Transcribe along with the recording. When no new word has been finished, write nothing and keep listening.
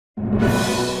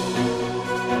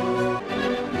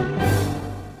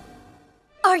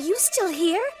Are you still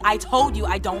here? I told you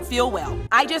I don't feel well.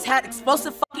 I just had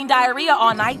explosive fucking diarrhea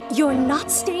all night. You're not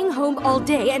staying home all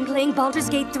day and playing Baldur's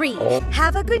Gate 3.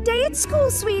 Have a good day at school,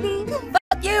 sweetie.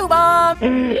 Fuck you, Mom!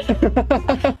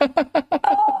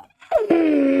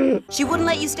 She wouldn't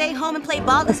let you stay home and play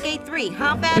Baldur's Gate 3,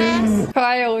 huh, fat ass?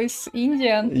 Kyle is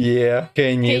Indian. Yeah,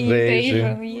 Kenny is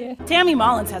Asian. Yeah. Tammy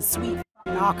Mullins has sweet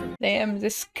knocker. Damn,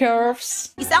 these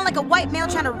curves. You sound like a white male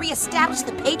trying to re-establish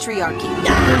the patriarchy.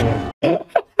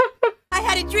 I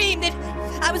had a dream that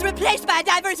I was replaced by a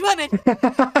diverse woman.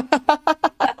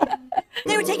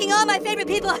 They were taking all my favorite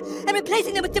people and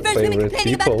replacing them with diverse women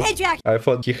complaining about the patriarchy. I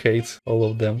thought he hates all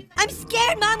of them. I'm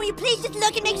scared, Mom. Will you please just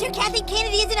look and make sure Kathleen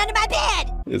Kennedy isn't under my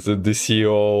bed? Is it the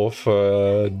CEO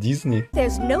of Disney?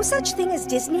 There's no such thing as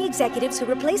Disney executives who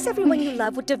replace everyone you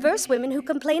love with diverse women who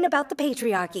complain about the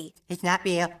patriarchy. It's not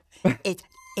real.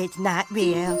 It's not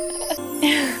real.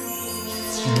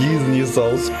 Disney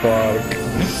South Park.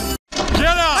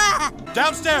 Get up!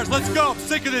 Downstairs, let's go. I'm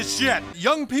sick of this shit.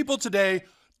 Young people today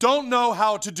don't know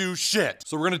how to do shit.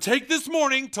 So we're gonna take this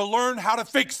morning to learn how to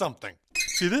fix something.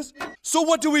 See this? So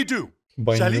what do?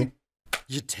 Shelly?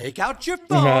 You take out your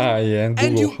phone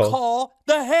and you call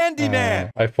the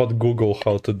handyman. I thought Google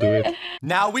how to do it.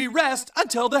 Now we rest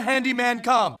until the handyman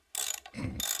comes.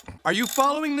 Are you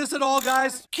following this at all,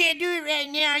 guys? Can't do it right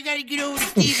now. I gotta get over to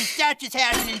Steven Stouch's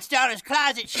house and install his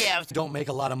closet shelves. Don't make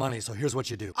a lot of money, so here's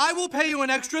what you do. I will pay you an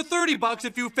extra $30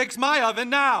 if you fix my oven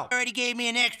now. Already gave me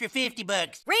an extra $50.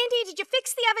 Randy, did you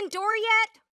fix the oven door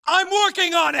yet? I'm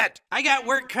working on it! I got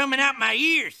work coming out my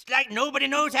ears. Like nobody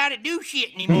knows how to do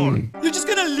shit anymore. You're just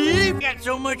gonna leave? Got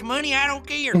so much money, I don't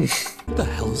care. What the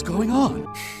hell is going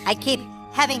on? I keep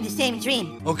having the same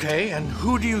dream. Okay, and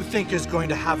who do you think is going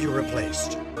to have you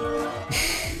replaced?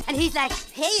 And he's like,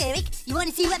 hey, Eric, you want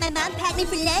to see what my mom packed me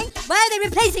for lunch? Why are they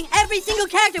replacing every single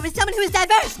character with someone who is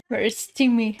diverse? Where's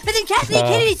Timmy? But then Kathleen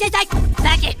Kennedy says like,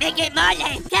 fuck it, make it more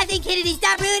lame. Kathleen Kennedy,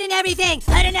 stop ruining everything.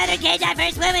 Put another gay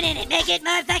diverse woman in it, make it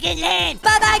more fucking lame.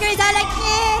 Bob Iger is all like,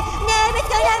 no, what's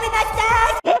going on with my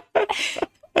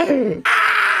stuff?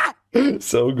 Ah!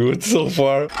 So good so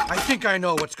far. I think I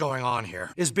know what's going on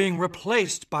here. Is being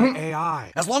replaced by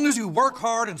AI. As long as you work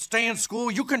hard and stay in school,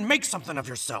 you can make something of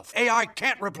yourself. AI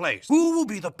can't replace. Who will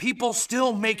be the people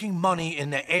still making money in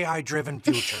the AI-driven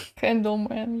future?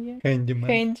 Candleman, yeah.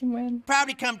 Handyman.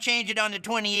 Probably come change it on the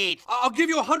 28th. I'll give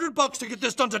you $100 to get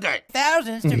this done today.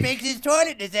 Thousands to fix his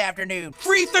toilet this afternoon.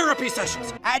 Free therapy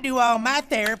sessions. I do all my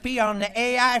therapy on the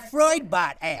AI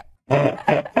Freudbot app.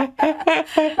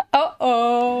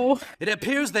 Uh-oh. It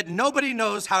appears that nobody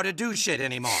knows how to do shit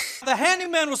anymore. The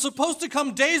handyman was supposed to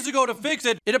come days ago to fix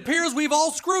it. It appears we've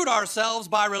all screwed ourselves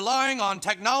by relying on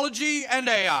technology and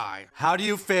AI. How do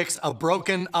you fix a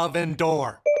broken oven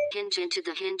door? Hinge into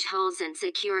the hinge holes and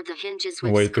secure the hinges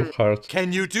with Way screw. too hard.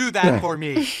 Can you do that for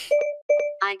me?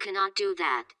 I cannot do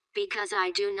that, because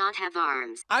I do not have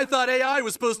arms. I thought AI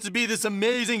was supposed to be this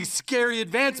amazing, scary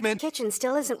advancement. Kitchen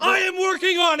still isn't. I am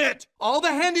working on it! All the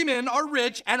handymen are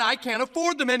rich and I can't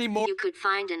afford them anymore. You could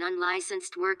find an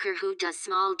unlicensed worker who does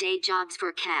small day jobs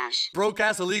for cash.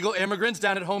 Broke-ass illegal immigrants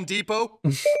down at Home Depot?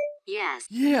 Yes.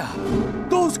 Yeah,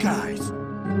 those guys.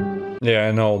 Yeah,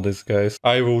 I know these guys.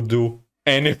 I will do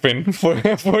anything for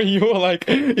you, like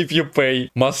if you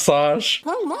pay massage.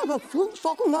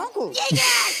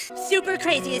 Super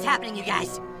crazy is happening, you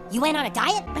guys. You went on a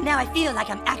diet, but now I feel like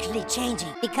I'm actually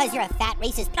changing. Because you're a fat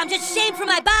racist. I'm just shamed for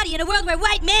my body in a world where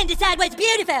white men decide what's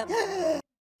beautiful.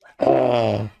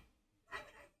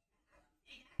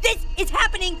 This is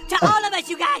happening to all of us,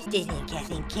 you guys. Disney and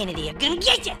Kathleen Kennedy are gonna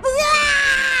get you.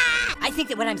 I think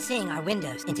that what I'm seeing are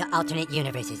windows into alternate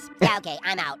universes. Yeah, okay,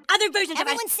 I'm out. Other versions of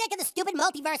Everyone's sick of the stupid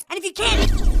multiverse. And if you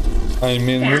can't... I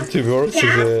mean, multiverse is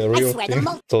a real thing.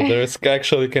 So there's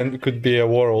actually could be a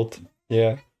world,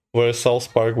 yeah, where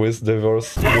South Park with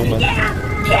diverse women.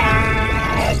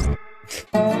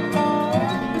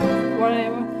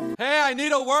 Whatever. Hey, I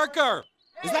need a worker.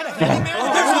 Is that a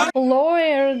handyman?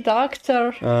 Lawyer,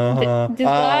 doctor,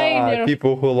 designer.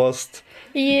 People who lost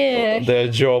their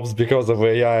jobs because of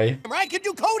AI. I can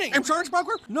do coding. Insurance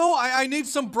broker? No, I need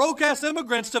some broke-ass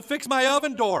immigrants to fix my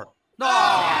oven door.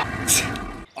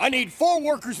 I need 4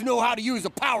 workers who know how to use a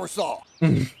power saw.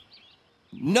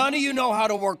 None of you know how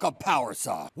to work a power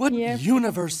saw. What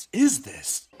universe is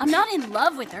this? I'm not in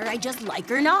love with her, I just like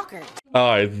her knocker.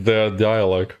 It's the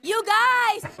dialogue. You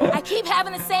guys! I keep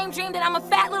having the same dream that I'm a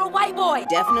fat little white boy.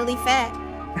 Definitely fat.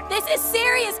 This is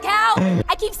serious, Cal.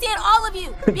 I keep seeing all of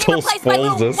you being replaced by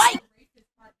little white.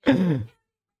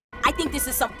 I think this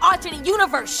is some alternate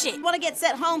universe shit. Want to get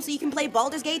set home so you can play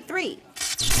Baldur's Gate 3.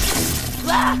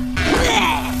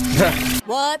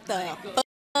 What the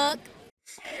fuck?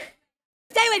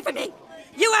 Stay away from me!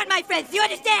 You aren't my friends, you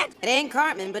understand? It ain't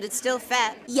Cartman, but it's still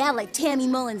fat. Yeah, like Tammy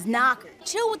Mullen's knocker.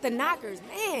 Chill with the knockers,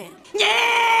 man.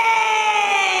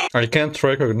 Yeah! I can't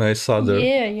recognize other.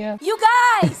 Yeah. You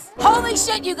guys! Holy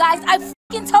shit, you guys! I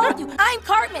f***ing told you! I'm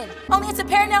Cartman! Only it's a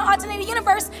parallel alternating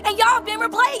universe, and y'all have been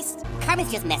replaced!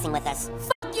 Cartman's just messing with us.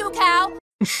 F*** you, Cal!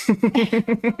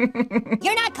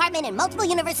 You're not Cartman, and multiple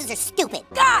universes are stupid.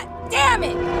 God damn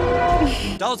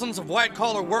it! Dozens of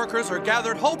white-collar workers are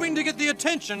gathered hoping to get the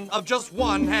attention of just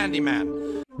one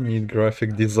handyman. Need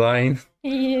graphic design.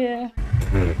 Yeah.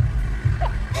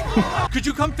 Could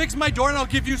you come fix my door and I'll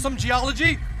give you some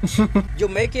geology? You're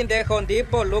making the Home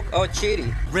Depot look all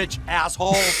shitty. Rich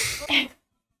asshole.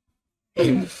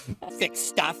 Fix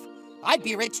stuff. I'd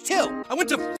be rich too. I went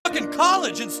to fucking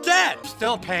college instead.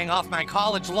 Still paying off my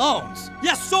college loans.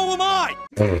 Yes, so am I.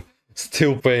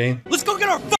 Still paying. Let's go get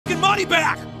our fucking money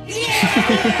back.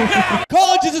 Yeah!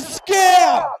 College is a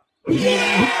scam.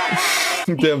 Yeah!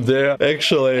 Damn, they're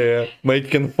actually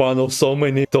making fun of so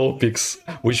many topics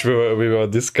which we were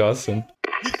discussing.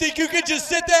 You think you could just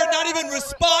sit there and not even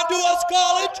respond to us,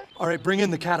 college? All right, bring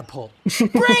in the catapult. Bring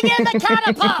in the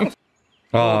catapult!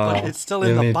 But it's still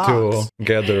in the box. You need to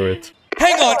gather it.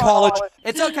 Hang on, college.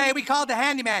 It's okay, we called the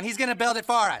handyman. He's gonna build it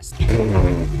for us.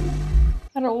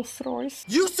 Rolls Royce.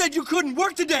 You said you couldn't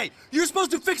work today. You're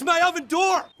supposed to fix my oven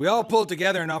door. We all pulled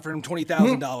together and offered him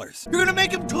 $20,000. You're gonna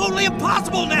make him totally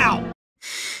impossible now.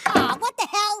 Aw, what the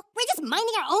hell? We're just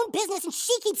minding our own business and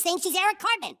she keeps saying she's Eric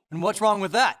Cartman. And what's wrong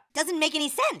with that? Doesn't make any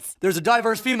sense. There's a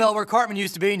diverse female where Cartman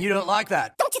used to be and you don't like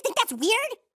that. Don't you think that's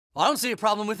weird? I don't see a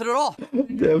problem with it at all.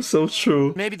 Damn, so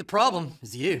true. Maybe the problem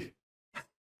is you.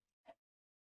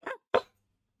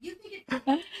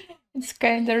 It's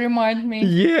kinda remind me.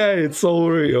 Yeah, it's all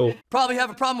real. Probably have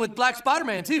a problem with Black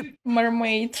Spider-Man too.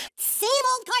 Mermaid. Same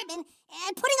old Cartman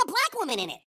and putting a black woman in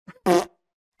it.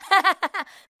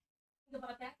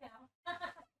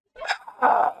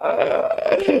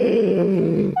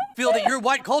 Feel that your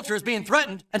white culture is being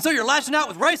threatened, and so you're lashing out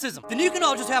with racism. Then you can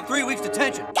all just have 3 weeks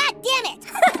detention. God damn it!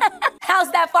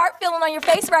 How's that fart feeling on your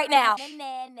face right now?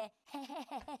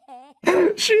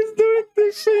 She's doing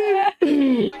this shit.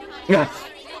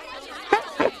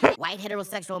 White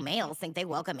heterosexual males think they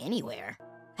welcome anywhere.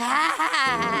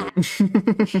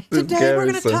 Today we're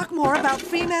gonna talk more about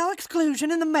female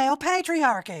exclusion and the male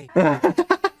patriarchy.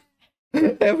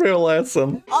 Every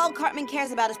lesson. All Cartman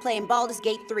cares about is playing Baldur's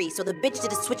Gate 3, so the bitch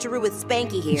did a switcheroo with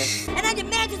Spanky here. And I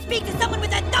demand to speak to someone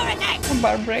with authority!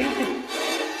 Barbarian.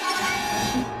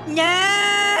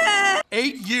 No!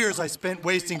 8 years I spent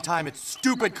wasting time at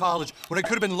stupid college when I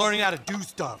could have been learning how to do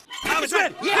stuff. It's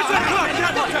red!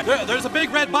 There's a big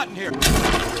red button here.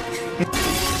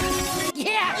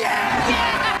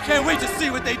 Yeah! Can't wait to see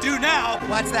what they do now.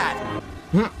 What's that?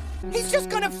 He's just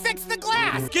gonna fix the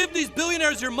glass. Give these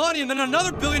billionaires your money and then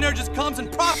another billionaire just comes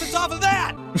and profits off of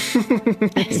that.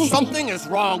 Something is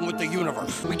wrong with the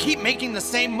universe. We keep making the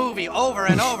same movie over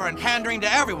and over and pandering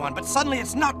to everyone, but suddenly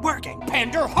it's not working.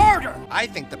 Pander harder. I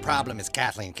think the problem is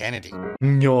Kathleen Kennedy.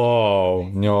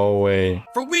 No way.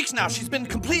 For weeks now, she's been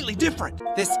completely different.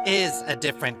 This is a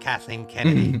different Kathleen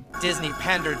Kennedy. Disney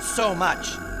pandered so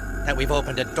much that we've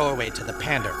opened a doorway to the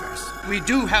Panderverse. We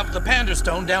do have the Panda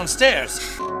Stone downstairs.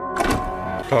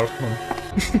 Cartman.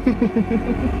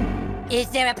 Is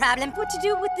there a problem? What to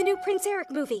do with the new Prince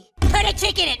Eric movie? Put a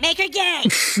chick in it, make her gay!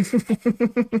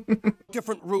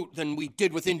 Different route than we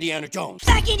did with Indiana Jones.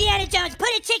 Fuck Indiana Jones, put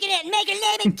a chick in it and make her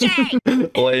lame and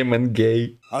gay! Lame and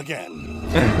gay. Again.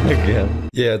 Again.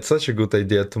 Yeah, it's such a good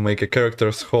idea to make a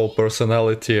character's whole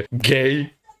personality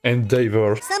gay and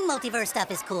diverse. Some multiverse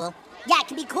stuff is cool. Yeah, it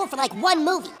can be cool for like one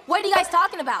movie. What are you guys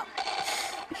talking about?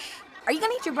 Are you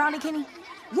gonna eat your brownie, Kenny?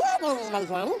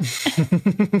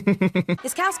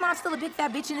 Is Cal's mom still a big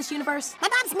fat bitch in this universe? My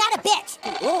mom's not a bitch.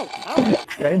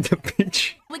 Kinda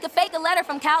bitch. We could fake a letter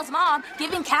from Cal's mom,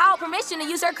 giving Cal permission to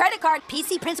use her credit card.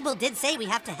 PC principal did say we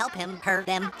have to help him, her,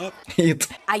 them, it. It.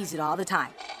 I use it all the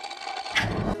time.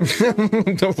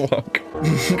 The fuck?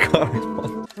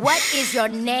 Cartman. What is your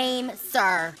name,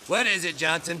 sir? What is it,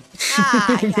 Johnson?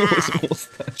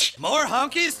 Mustache. More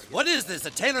honkies? What is this,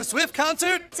 a Taylor Swift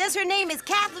concert? Says her name is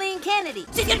Kathleen Kennedy.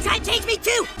 She's gonna try to change me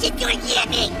too! She's gonna get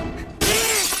me!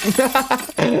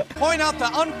 Point out the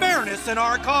unfairness in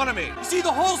our economy. See,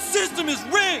 the whole system is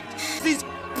rigged. These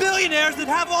billionaires that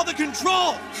have all the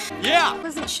control. Yeah.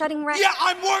 Wasn't shutting right. Yeah,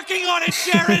 I'm working on it,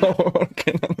 Sharon.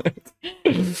 Working on it.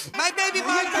 My baby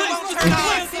monitor won't turn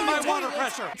on my water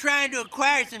pressure. Trying to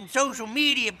acquire some social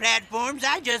media platforms.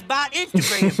 I just bought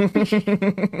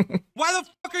Instagram. Why the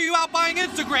fuck are you out buying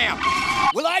Instagram?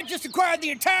 Well, I just acquired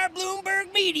the entire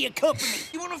Bloomberg Media Company.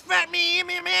 You want to fight me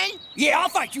MMA? Yeah, I'll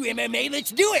fight you MMA. Let's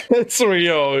do it. It's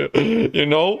real, you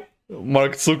know?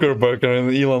 Mark Zuckerberg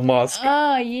and Elon Musk.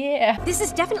 Oh, yeah. This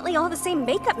is definitely all the same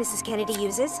makeup Mrs. Kennedy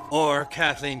uses. Or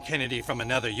Kathleen Kennedy from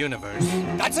another universe.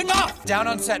 That's enough! Down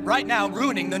on set right now,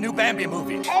 ruining the new Bambi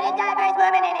movie. Put a diverse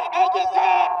woman in it, make it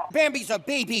gay. Bambi's a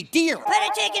baby deer. Put a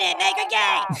chick in it, make her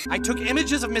gay. I took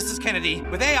images of Mrs. Kennedy.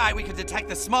 With AI, we could detect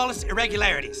the smallest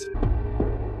irregularities.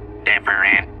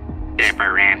 Different.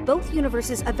 Both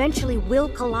universes eventually will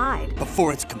collide.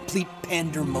 Before it's complete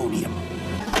pandemonium.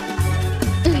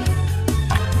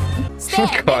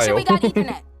 Stan, make sure we got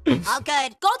Ethernet. All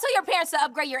good. Go tell your parents to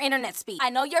upgrade your internet speed. I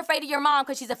know you're afraid of your mom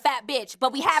because she's a fat bitch,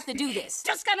 but we have to do this.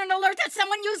 Just got an alert that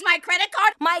someone used my credit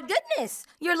card. My goodness,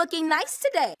 you're looking nice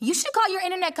today. You should call your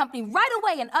internet company right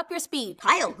away and up your speed.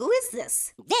 Kyle, who is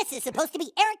this? This is supposed to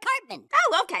be Eric Cartman.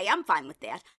 Oh, okay, I'm fine with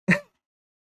that.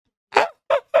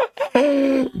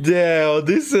 Yeah,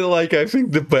 this is like, I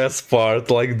think, the best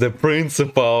part. Like, the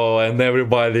principal and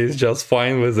everybody is just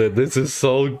fine with it. This is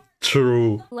so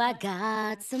true. I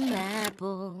got some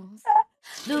apples.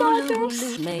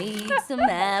 Lulu made some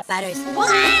apples. Butters. What?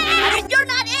 Butters, you're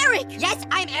not Eric! Yes,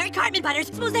 I'm Eric Cartman, Butters.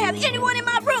 Supposed to have anyone in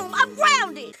my room. I'm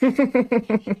grounded.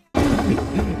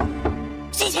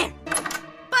 She's here.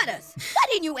 Butters, why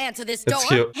didn't you answer this door?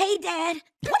 Hey, Dad.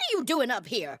 What are you doing up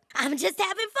here? I'm just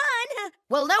having fun.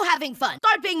 Well, no having fun.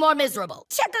 Start being more miserable.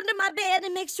 Check under my bed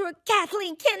and make sure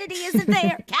Kathleen Kennedy isn't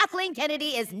there. Kathleen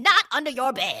Kennedy is not under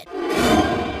your bed.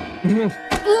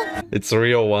 It's a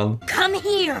real one. Come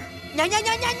here. No, no,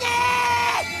 no, no, no!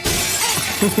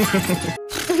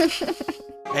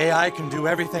 AI can do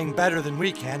everything better than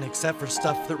we can, except for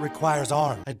stuff that requires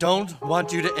arms. I don't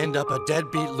want you to end up a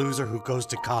deadbeat loser who goes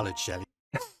to college, Shelly.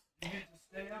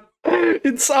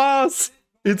 It's us!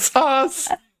 It's us!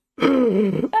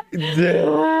 And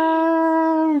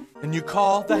you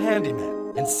call the handyman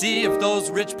and see if those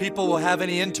rich people will have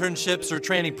any internships or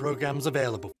training programs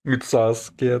available. It's us,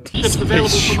 kid. It's available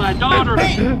for my daughter.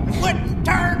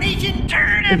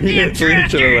 It's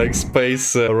literally like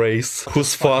space race.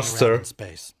 Who's faster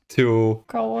to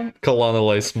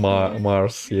colonize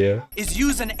Mars? Yeah. Is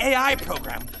use an AI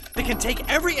program that can take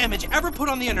every image ever put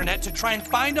on the internet to try and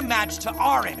find a match to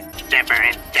our image.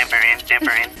 Different,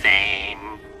 same.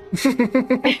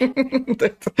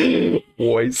 That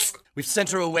voice. We've sent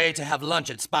her away to have lunch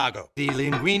at Spago. The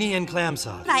linguine and clam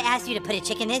sauce. I asked you to put a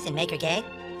chick in this and make her gay?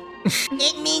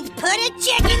 It means put a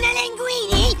chick in the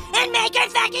linguine and make her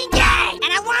fucking gay!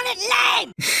 And I want it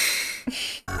lame!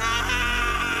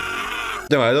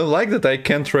 No, I don't like that I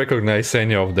can't recognize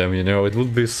any of them, you know? It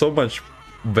would be so much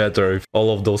better if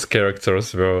all of those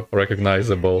characters were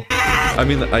recognizable. I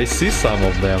mean, I see some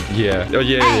of them, yeah. Oh,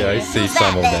 yeah, I see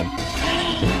some of them.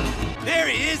 There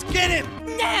he is, get him!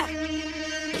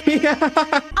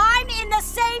 I'm in the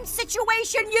same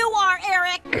situation you are,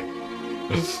 Eric!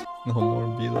 No more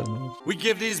villains. We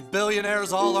give these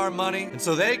billionaires all our money, and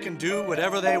so they can do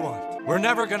whatever they want. We're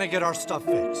never gonna get our stuff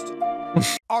fixed.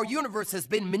 Our universe has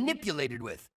been manipulated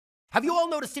with. Have you all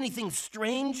noticed anything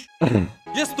strange?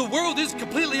 Yes, the world is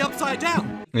completely upside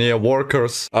down. Yeah,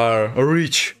 workers are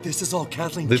rich. This is all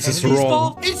Kathleen This Kennedy's is wrong.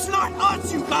 fault? It's not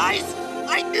us, you guys!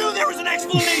 I knew there was an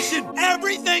explanation!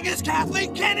 Everything is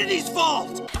Kathleen Kennedy's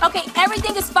fault! Okay,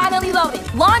 everything is finally loaded.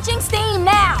 Launching Steam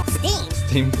now.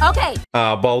 Steam. Okay.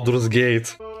 Baldur's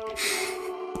Gate.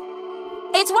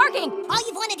 It's working. All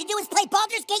you've wanted to do is play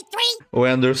Baldur's Gate 3? We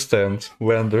understand.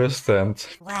 We understand.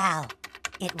 Wow.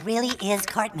 It really is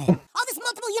Cartman. All this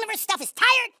multiple universe stuff is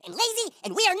tired and lazy,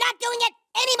 and we are not doing it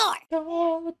anymore!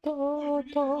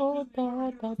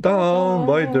 Down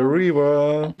by the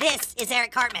river. This is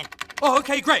Eric Cartman. Oh,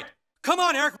 okay, great. Come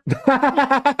on, Eric.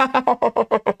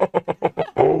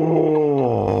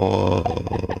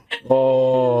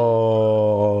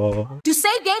 Oh. Do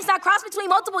save games not cross between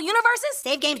multiple universes?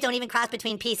 Save games don't even cross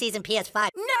between PCs and PS5.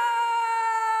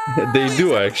 They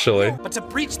do, actually. But to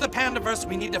breach the Panderverse,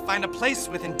 we need to find a place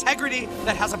with integrity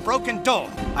that has a broken door.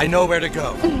 I know where to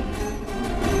go.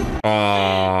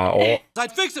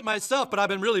 I'd fix it myself, but I've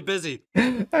been really busy.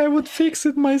 I would fix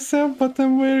it myself, but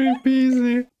I'm very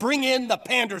busy. Bring in the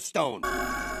Panderstone.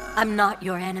 I'm not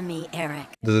your enemy, Eric.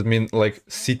 Does it mean like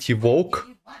city woke?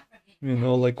 You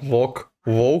know, like woke?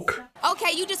 Okay,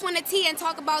 okay, you just want to tea and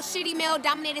talk about shitty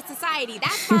male-dominated society.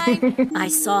 That's fine. I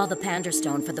saw the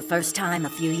Panderstone for the first time a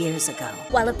few years ago,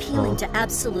 while appealing to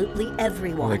absolutely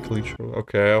everyone. Like literally.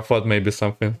 Okay, I thought maybe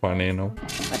something funny, you know.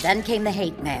 But then came the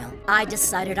hate mail. I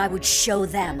decided I would show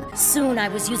them. Soon I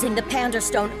was using the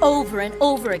Panderstone over and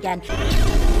over again.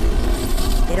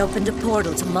 It opened a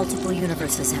portal to multiple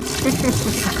universes.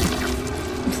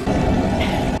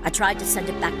 I tried to send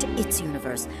it back to its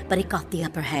universe, but it got the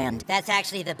upper hand. That's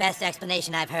actually the best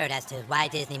explanation I've heard as to why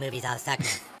Disney movies all suck.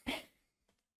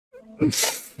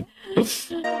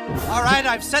 All right,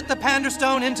 I've set the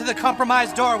Panderstone into the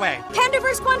compromised doorway.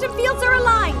 Panderverse quantum fields are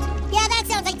aligned. Yeah, that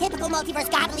sounds like typical multiverse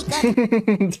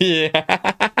gobbledygook. Yeah.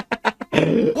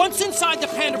 Once inside the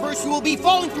Panderverse, you will be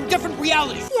falling through different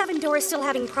realities. The oven door is still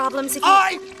having problems. If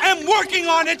I am working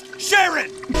on it,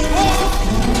 Sharon!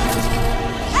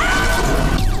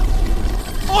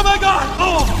 Oh my god!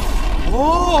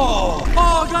 Oh,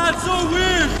 god, so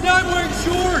weird! Now I'm wearing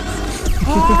shorts!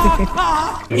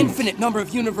 Infinite number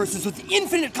of universes with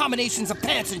infinite combinations of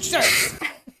pants and shirts.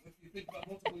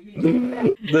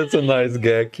 That's a nice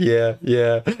gag, yeah.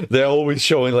 They're always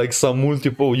showing like some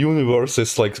multiple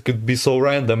universes, like it could be so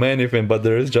random, anything, but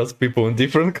there is just people in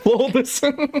different clothes.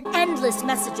 endless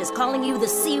messages calling you the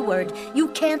C word, you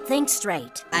can't think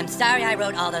straight. I'm sorry I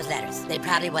wrote all those letters. They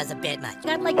probably was a bit much.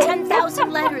 Got like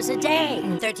 10,000 letters a day.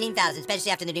 13,000,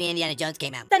 especially after the new Indiana Jones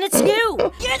came out. Then it's you!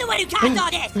 You're the one who caused all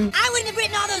this! I wouldn't have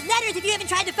written all those letters if you haven't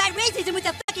tried to fight racism with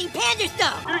a fucking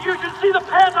Panderstone! You should see the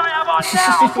pants I have on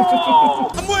now! Oh!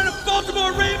 I'm wearing a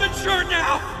Baltimore Ravens shirt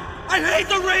now! I hate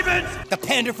the Ravens! The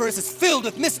Panderverse is filled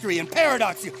with mystery and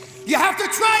paradox. You have to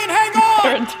try and hang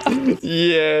on!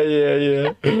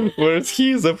 Yeah. Whereas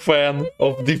he's a fan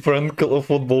of different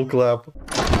football club.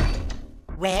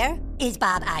 Where is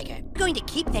Bob Iger? Going to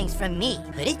keep things from me,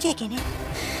 put a chick in it,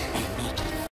 and make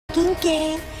it fucking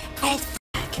gay as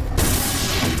fuck.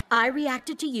 I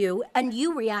reacted to you, and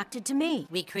you reacted to me.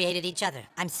 We created each other.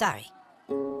 I'm sorry.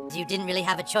 You didn't really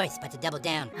have a choice but to double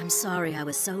down. I'm sorry I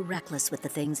was so reckless with the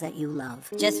things that you love.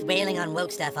 Just wailing on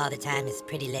woke stuff all the time is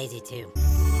pretty lazy, too.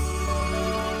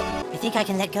 I think I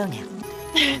can let go now.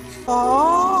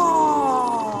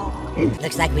 Oh!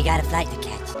 Looks like we got a flight to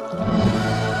catch.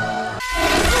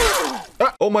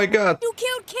 Oh my god! You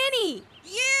killed Kenny!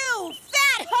 You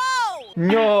fat hoe!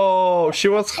 No, she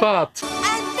was hot.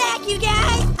 I'm back, you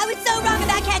guys! I was so wrong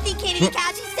about Kathleen Kennedy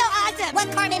Cow. She's so awesome!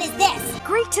 What Cartman is this?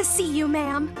 Great to see you,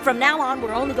 ma'am. From now on,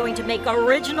 we're only going to make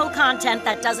original content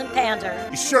that doesn't pander.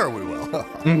 Sure we will.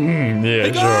 Yeah,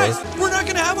 hey guys, sure. we're not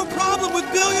gonna have a problem with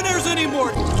billionaires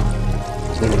anymore.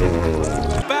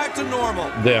 Back to normal.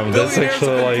 Damn, that's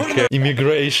actually like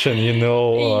immigration, you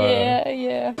know.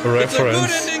 Yeah.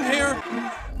 Reference. It's a good ending here.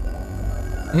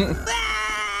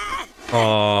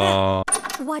 Aww.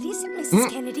 What is it, Mrs.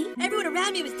 Kennedy? Everyone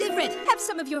around me was different. Have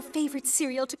some of your favorite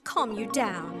cereal to calm you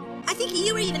down. I think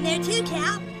you were even there too,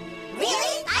 Cal.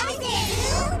 Really? I was there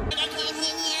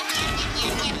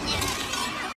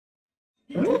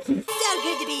too? So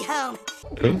good to be home.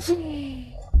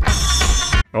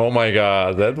 Oh my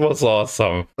god, that was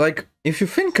awesome. Like, if you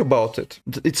think about it,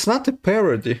 it's not a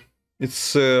parody.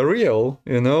 It's real,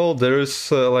 you know.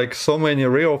 There's like so many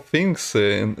real things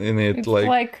in it. It's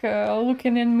like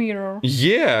looking in mirror.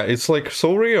 Yeah, it's like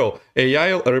so real.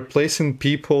 AI replacing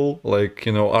people, like,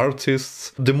 you know,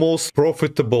 artists. The most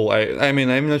profitable. I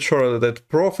mean, I'm not sure that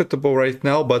profitable right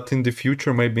now, but in the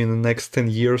future, maybe in the next 10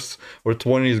 years or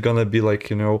 20, is gonna be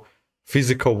like, you know,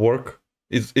 physical work.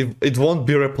 It won't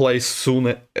be replaced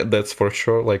soon, that's for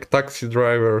sure. Like taxi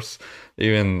drivers,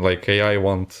 even like AI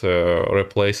won't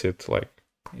replace it like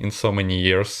in so many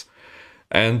years.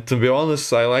 And to be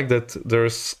honest, I like that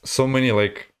there's so many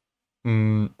like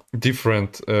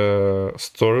different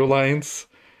storylines,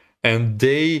 and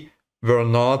they were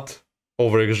not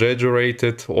over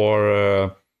exaggerated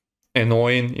or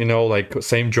annoying, you know, like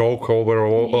same joke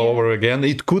over again.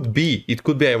 It could be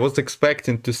I was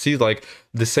expecting to see like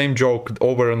the same joke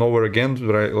over and over again,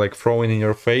 like throwing in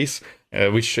your face,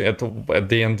 which at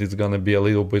the end is gonna be a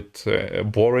little bit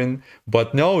boring.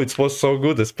 But no, it was so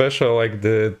good, especially like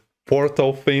the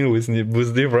portal thing with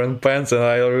different pants, and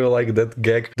I really like that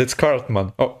gag. That's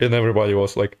Cartman. Oh, and everybody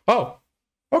was like, oh,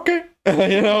 okay.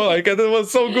 You know, like it was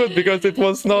so good because it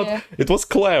was not, it was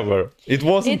clever. It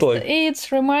wasn't like...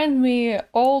 It reminds me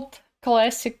old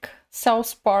classic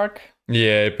South Park.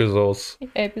 Yeah,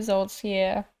 episodes,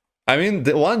 yeah. I mean,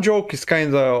 the one joke is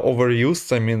kind of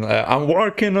overused. I mean, I'm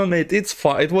working on it. It's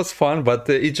fun. It was fun, but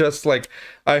it just like,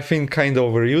 I think kind of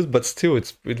overused, but still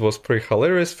it was pretty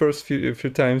hilarious first few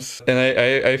times. And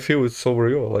I feel it's so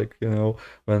real, like, you know,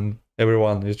 when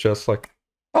everyone is just like,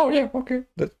 oh yeah, okay,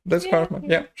 that's Cartman.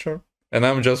 Yeah, sure. And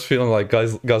I'm just feeling like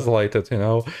gaslighted, you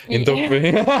know, into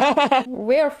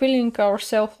We're feeling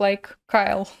ourselves like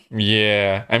Kyle.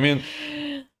 Yeah, I mean,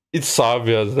 it's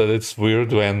obvious that it's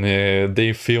weird when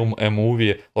they film a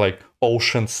movie like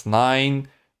Ocean's 9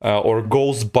 or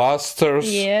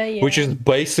Ghostbusters, which is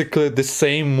basically the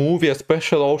same movie,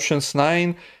 especially Ocean's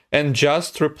 9, and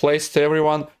just replaced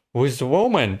everyone with a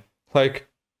woman. Like,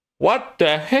 what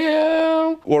the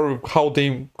hell? Or how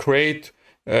they create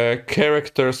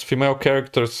characters, female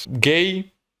characters,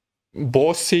 gay,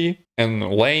 bossy, and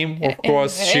lame, of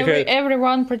course.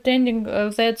 Everyone pretending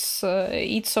that's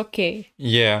it's okay.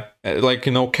 Yeah, like,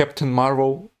 you know, Captain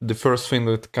Marvel, the first thing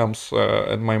that comes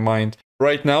at my mind.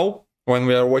 Right now, when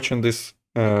we are watching this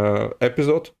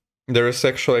episode, there is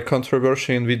actually a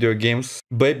controversy in video games.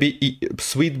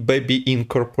 Sweet Baby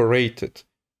Incorporated,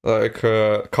 like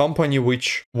a company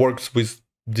which works with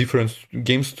different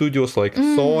game studios like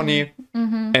Sony,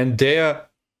 and they're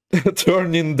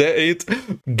turning it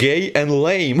gay and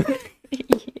lame.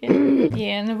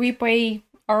 Yeah, and we pay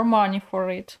our money for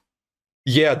it.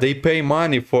 Yeah, they pay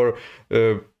money for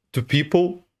to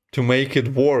people to make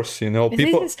it worse, you know.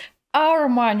 People. This is our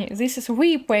money. This is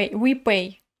we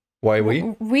pay. Why we?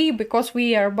 We, because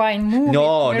we are buying movies.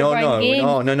 No.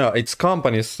 It's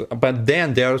companies, but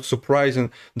then they're surprised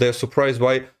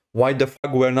why the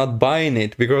fuck we're not buying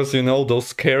it, because, you know,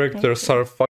 those characters are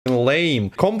fucking lame.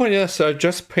 Companies are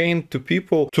just paying to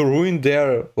people to ruin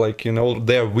their, like, you know,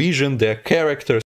 their vision, their characters.